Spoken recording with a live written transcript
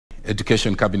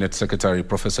Education Cabinet Secretary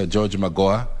Professor George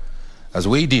Magoha has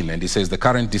weighed in, and he says the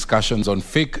current discussions on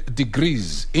fake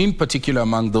degrees, in particular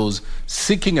among those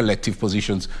seeking elective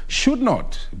positions, should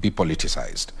not be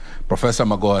politicized. Professor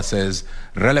Magoha says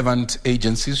relevant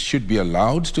agencies should be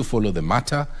allowed to follow the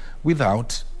matter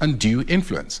without undue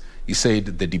influence. He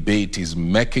said the debate is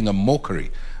making a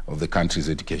mockery of the country's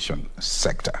education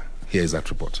sector. Here is that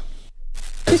report.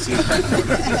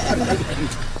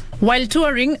 While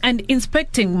touring and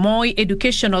inspecting Moi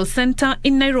Educational Center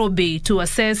in Nairobi to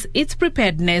assess its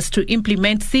preparedness to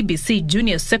implement CBC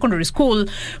Junior Secondary School,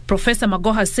 Professor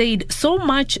Magoha said so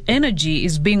much energy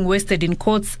is being wasted in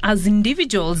courts as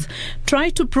individuals try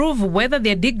to prove whether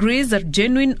their degrees are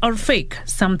genuine or fake,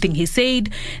 something he said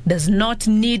does not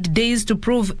need days to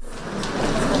prove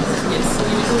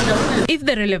if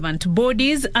the relevant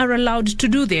bodies are allowed to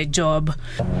do their job.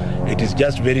 It is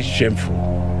just very shameful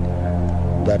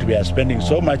that we are spending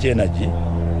so much energy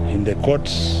in the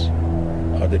courts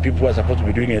or the people who are supposed to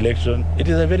be doing election. It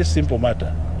is a very simple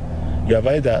matter. You have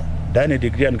either done a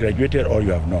degree and graduated or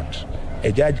you have not.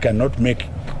 A judge cannot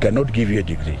give you a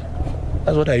degree.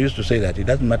 That's what I used to say, that it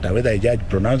doesn't matter whether a judge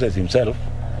pronounces himself,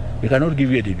 he cannot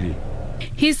give you a degree.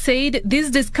 He said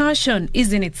this discussion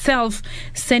is in itself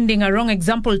sending a wrong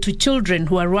example to children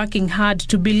who are working hard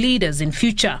to be leaders in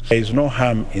future. There is no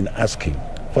harm in asking.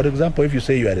 For example, if you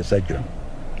say you are a surgeon,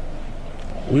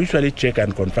 we usually check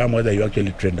and confirm whether you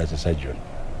actually trained as a surgeon.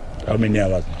 How many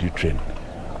hours did you train?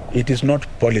 It is not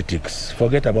politics.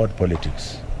 Forget about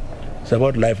politics. It's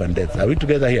about life and death. Are we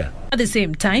together here? At the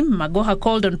same time, Magoha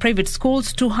called on private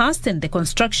schools to hasten the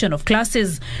construction of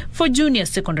classes for junior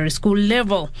secondary school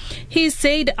level. He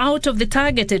said out of the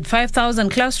targeted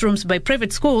 5,000 classrooms by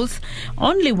private schools,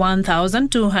 only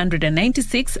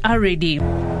 1,296 are ready.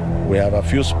 We have a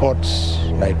few spots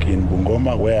like in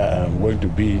Bungoma where I'm going to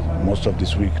be most of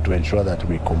this week to ensure that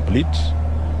we complete,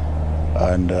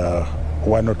 and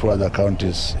one or two other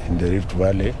counties in the Rift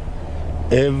Valley.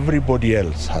 Everybody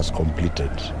else has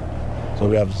completed. So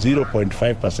we have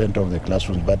 0.5% of the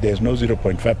classrooms, but there's no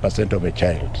 0.5% of a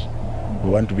child. We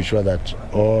want to be sure that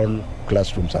all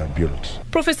classrooms are built.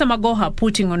 Professor Magoha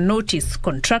putting on notice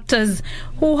contractors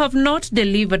who have not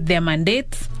delivered their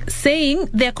mandates, saying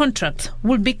their contracts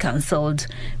will be cancelled.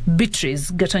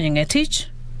 Beatrice Gatonyangetich,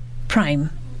 Prime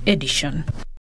Edition.